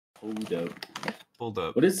Hold up. Hold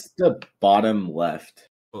up. What is the bottom left?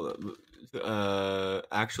 Hold up.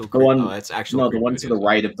 Actual. The one. Oh, that's actual. No, the one to the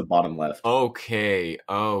right of the bottom left. Okay.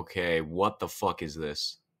 Okay. What the fuck is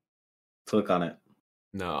this? Click on it.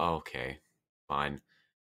 No. Okay. Fine.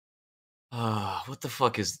 What the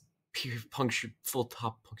fuck is full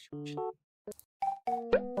top punctuation?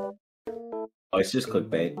 Oh, it's just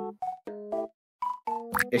clickbait.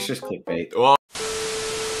 It's just clickbait. Well,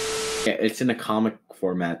 yeah, it's in a comic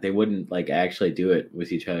format. They wouldn't like actually do it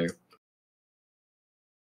with each other.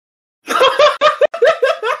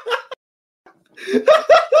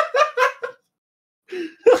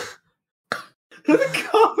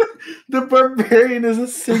 The barbarian is a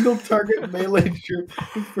single target melee troop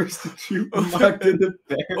who first to shoot locked in the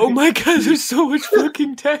bear. Oh my god, there's so much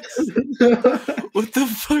fucking text. What the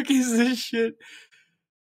fuck is this shit?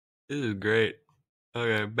 This is great.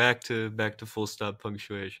 Okay, back to full stop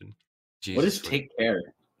punctuation. Jesus, what is take care?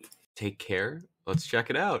 Take care? Let's check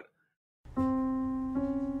it out.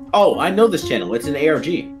 Oh, I know this channel. It's an ARG.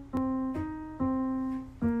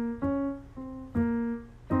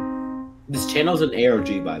 This channel's an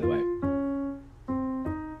ARG, by the way.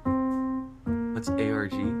 What's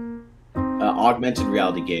ARG? Augmented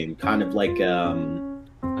reality game, kind of like they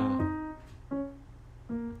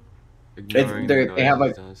have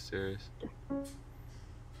like downstairs.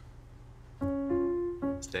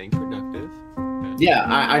 Staying productive. Okay. Yeah,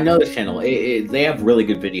 I know this channel. They have really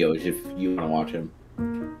good videos if you want to watch them.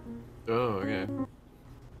 Oh, okay.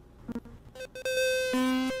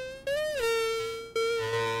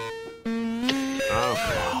 Oh,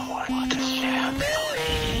 what a family.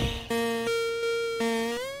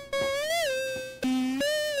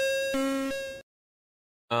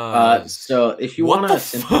 So if you want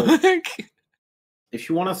if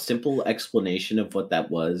you want a simple explanation of what that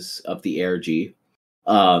was of the ARG,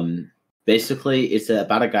 basically it's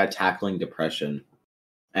about a guy tackling depression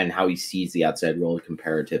and how he sees the outside world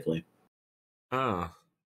comparatively. Oh,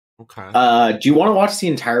 okay. Do you want to watch the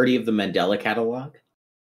entirety of the Mandela catalog?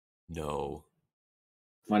 No.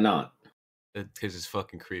 Why not? Because it's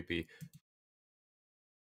fucking creepy.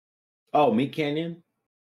 Oh, Meat Canyon?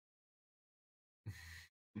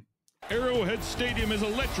 Arrowhead Stadium is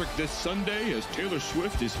electric this Sunday as Taylor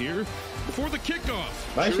Swift is here before the kickoff.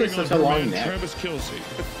 Why is she cheering on such a her long man, neck? Travis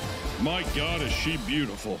Kelce. My God, is she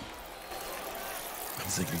beautiful. I'm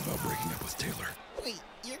thinking about breaking up with Taylor. Wait,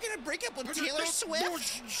 you're gonna break up with Taylor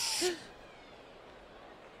Swift?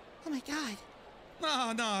 Oh my God.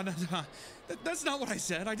 No. That's not what I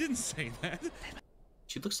said. I didn't say that.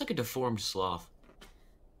 She looks like a deformed sloth.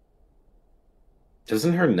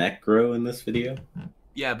 Doesn't her neck grow in this video?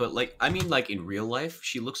 Yeah, but like, I mean, like in real life,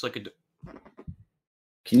 she looks like a.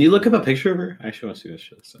 Can you look up a picture of her? I actually want to see what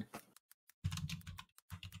she looks like.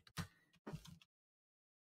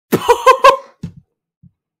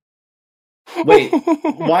 Wait,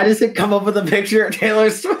 why does it come up with a picture of Taylor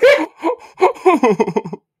Swift?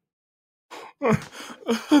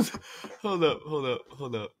 Hold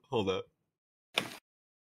up.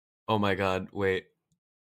 Oh my god, wait.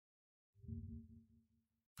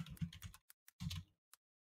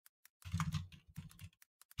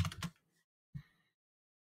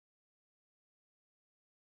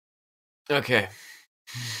 Okay.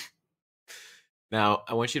 Now,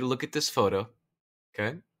 I want you to look at this photo,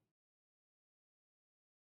 okay?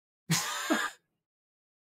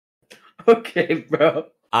 Okay, bro.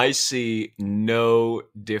 I see no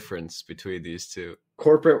difference between these two.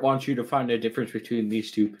 Corporate wants you to find a difference between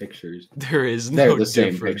these two pictures. There is no They're the difference.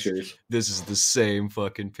 same pictures. This is the same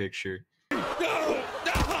fucking picture.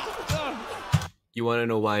 You want to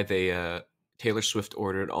know why they, Taylor Swift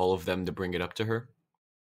ordered all of them to bring it up to her?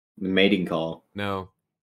 The mating call. No.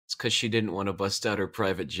 It's because she didn't want to bust out her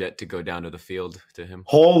private jet to go down to the field to him.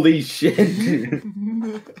 Holy shit.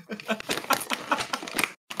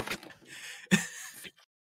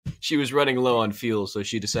 She was running low on fuel, so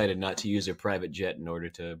she decided not to use her private jet in order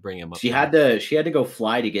to bring him up. She had to go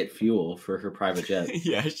fly to get fuel for her private jet.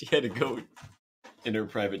 Yeah, she had to go in her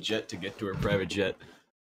private jet to get to her private jet.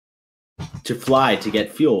 To fly to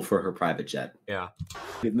get fuel for her private jet. Yeah.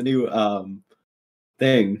 In the new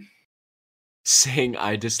thing. Saying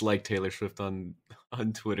I dislike Taylor Swift on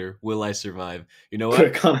Twitter. Will I survive? You know what?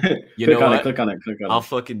 Click on it. Click on it. I'll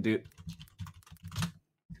fucking do it.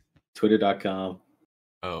 Twitter.com.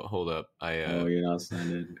 Oh, hold up. Oh, you're not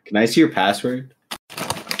signed in. Can I see your password?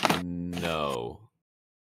 No.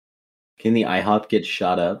 Can the IHOP get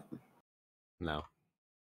shot up? No.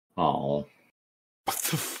 Oh. What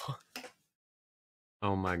the fuck?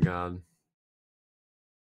 Oh my god.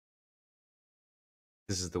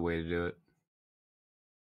 This is the way to do it.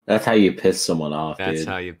 That's how you piss someone off, That's dude.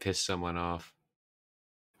 how you piss someone off.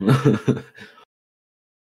 And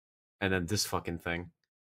then this fucking thing.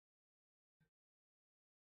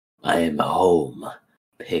 I am home.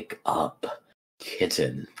 Pick up,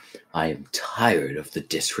 kitten. I am tired of the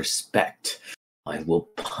disrespect. I will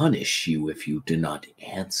punish you if you do not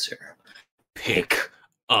answer. Pick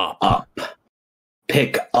up. Up.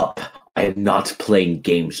 Pick up. I am not playing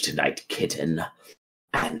games tonight, kitten.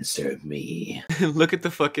 Answer me. Look at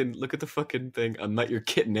the fucking thing. I'm not your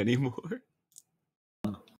kitten anymore.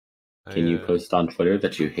 Can you post on Twitter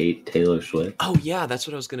that you hate Taylor Swift? Oh yeah, that's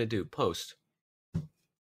what I was gonna do. Post.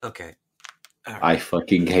 Okay. All right. I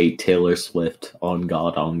fucking hate Taylor Swift. On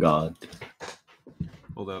God, on God.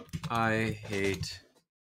 Hold up. I hate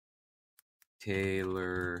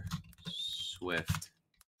Taylor Swift.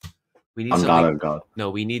 We need On something. God, on God. No,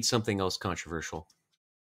 we need something else controversial.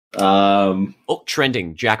 Um, Oh,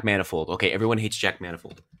 trending. Jack Manifold. Okay, everyone hates Jack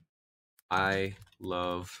Manifold. I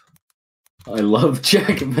love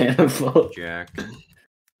Jack Manifold. Jack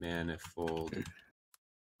Manifold.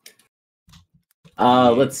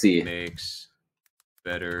 Let's see. Makes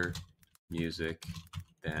better music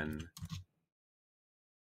than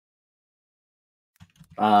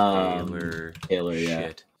Taylor yeah.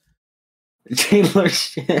 shit. Taylor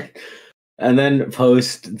shit. And then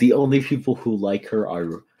post, the only people who like her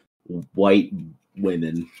are white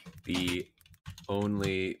women. The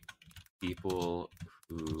only people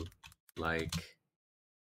who like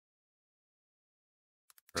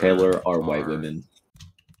her Taylor are white women.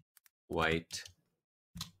 White.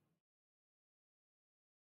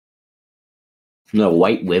 No,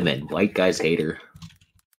 white women. White guys hate her.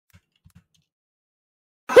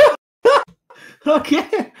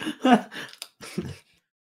 Okay.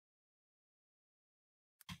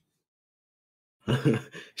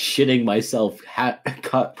 Shitting myself.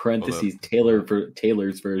 Cut parentheses.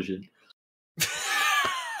 Taylor's version.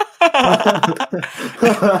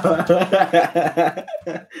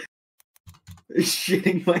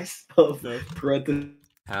 Shitting myself. No. Parentheses.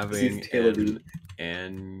 Having Taylor. an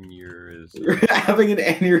aneurysm. Having an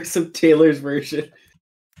aneurysm. Taylor's version.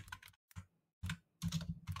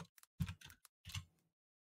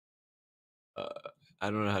 I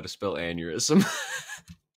don't know how to spell aneurysm.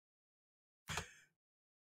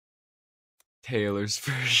 Taylor's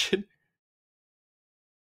version.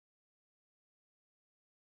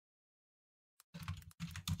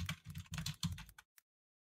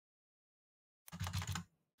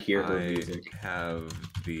 Hear her I music. have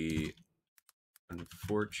the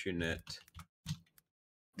unfortunate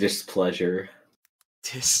Displeasure.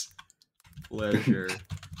 displeasure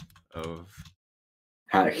of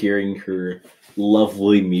Hearing her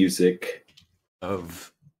lovely music.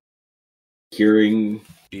 of Hearing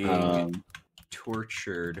being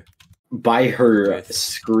tortured by her with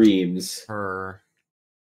screams. her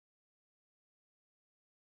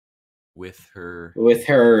with her With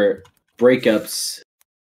her breakups.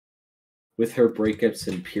 With her breakups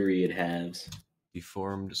and period halves.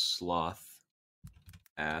 deformed sloth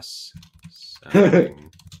ass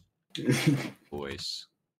sounding voice.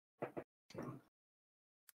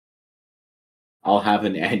 I'll have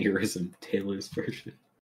an aneurysm. Taylor's version.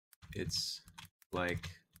 It's like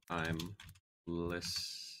I'm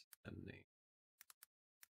listening.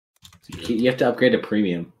 You have to upgrade to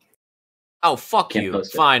premium. Oh, fuck Can't you.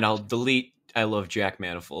 post it. Fine, I'll delete I love Jack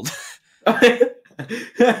Manifold. I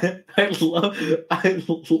love.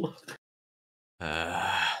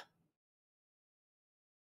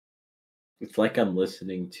 It's like I'm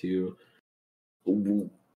listening to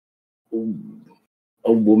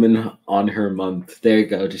a woman on her month. There you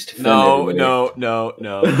go. Just to offend no.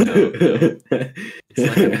 everybody. It's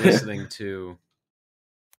like I'm listening to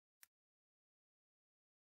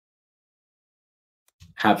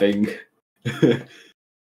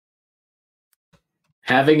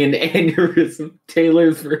having an aneurysm.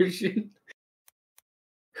 Taylor's version.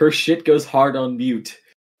 Her shit goes hard on mute.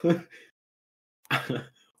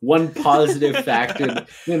 One positive factor,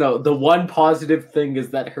 the one positive thing is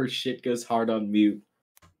that her shit goes hard on mute.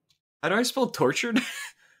 How do I spell tortured?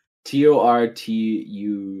 Tortued, I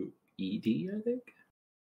think.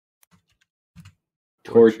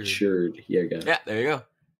 Tortured. Here you go. Yeah, there you go.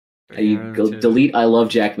 You go delete I love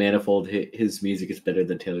Jack Manifold. His music is better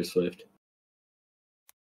than Taylor Swift.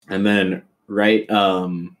 And then what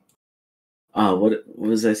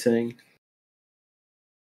was I saying?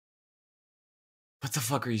 What the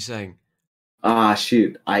fuck are you saying?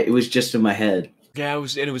 Shoot. It was just in my head. Yeah, it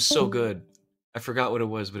was so good. I forgot what it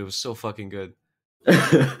was, but it was so fucking good. It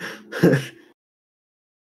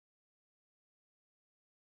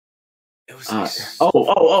was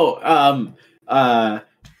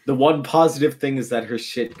The one positive thing is that her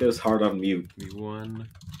shit goes hard on mute. The one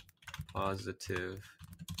positive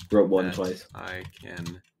Wrote one that twice. I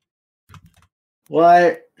can.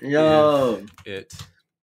 What? No. It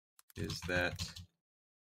is that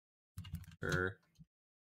her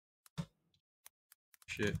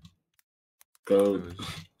shit Go. goes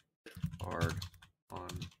hard on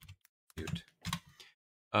mute.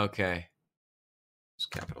 Okay.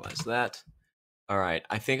 Just capitalize that. All right.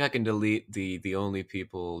 I think I can delete the only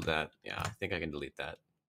people that. Yeah, I think I can delete that.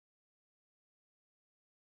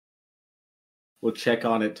 We'll check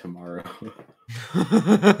on it tomorrow.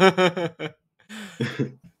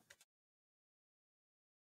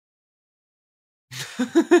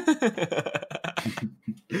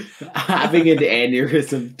 Having an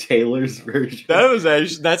aneurysm, Taylor's version.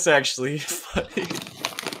 That's actually funny.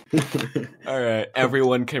 All right,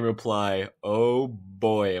 everyone can reply. Oh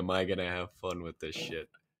boy, am I gonna have fun with this shit.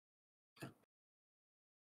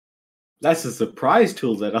 That's a surprise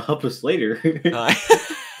tool that'll help us later.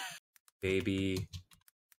 Baby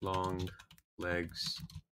long legs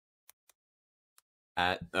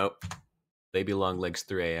baby long legs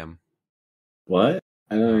 3 a.m. What?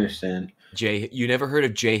 I don't understand. You never heard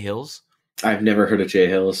of Jay Hills? I've never heard of Jay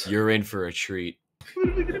Hills. You're in for a treat.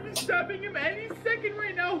 Literally gonna be stabbing him any second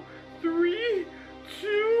right now. 3,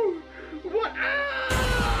 2, 1.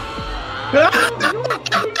 That's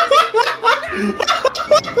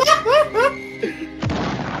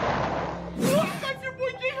your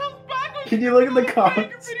boy Jay Hill's back on. Can you look at the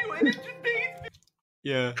comments? Video and it just days.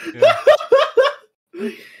 Yeah.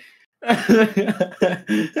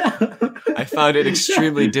 I found it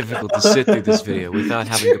extremely difficult to sit through this video without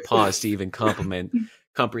having to pause to even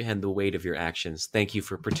comprehend the weight of your actions. Thank you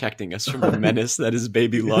for protecting us from the menace that is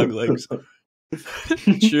baby longlegs.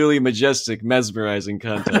 Truly majestic, mesmerizing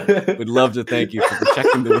content. Would love to thank you for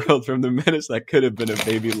protecting the world from the menace that could have been a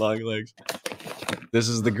baby longlegs. This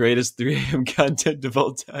is the greatest 3 a.m. content of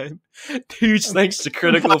all time. Huge thanks to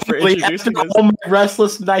Critical for introducing us. All my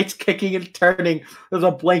restless nights kicking and turning. There's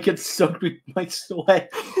a blanket soaked with my sweat,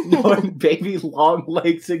 knowing baby long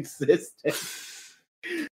legs existed.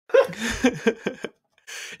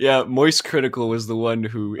 Yeah, Moist Critical was the one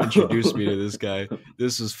who introduced me to this guy.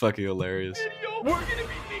 This is fucking hilarious. We're gonna be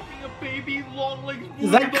making a baby long legs.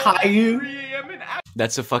 Is that Caillou?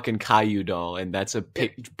 That's a fucking Caillou doll, and that's a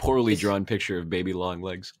poorly drawn picture of baby long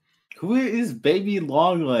legs. Who is baby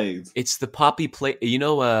long legs? It's the Poppy Play. You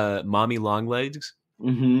know, Mommy Long Legs.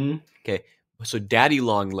 Mm-hmm. Okay, so Daddy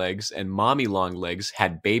Long Legs and Mommy Long Legs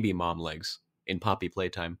had baby mom legs in Poppy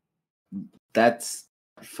Playtime. That's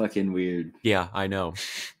fucking weird. Yeah, I know.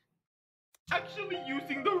 Actually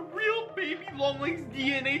using the real baby longlegs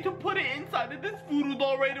DNA to put it inside of this voodoo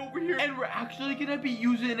doll right over here, and we're actually gonna be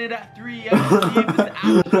using it at 3 a.m. to see if it's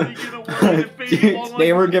actually gonna work. And if baby longlegs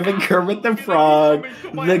They were giving Kermit the Frog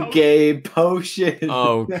the gay potion.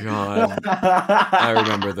 Oh god, I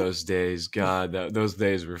remember those days. God, those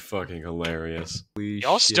days were fucking hilarious.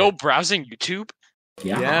 Y'all still browsing YouTube?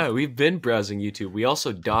 Yeah, we've been browsing YouTube. We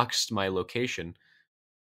also doxed my location.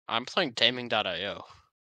 I'm playing Taming.io.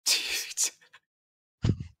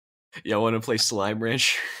 Y'all want to play Slime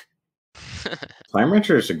Rancher? Slime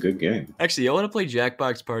Rancher is a good game. Actually, y'all want to play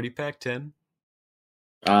Jackbox Party Pack 10?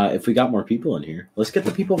 If we got more people in here. Let's get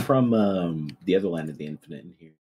the people from the other Land of the Infinite in here.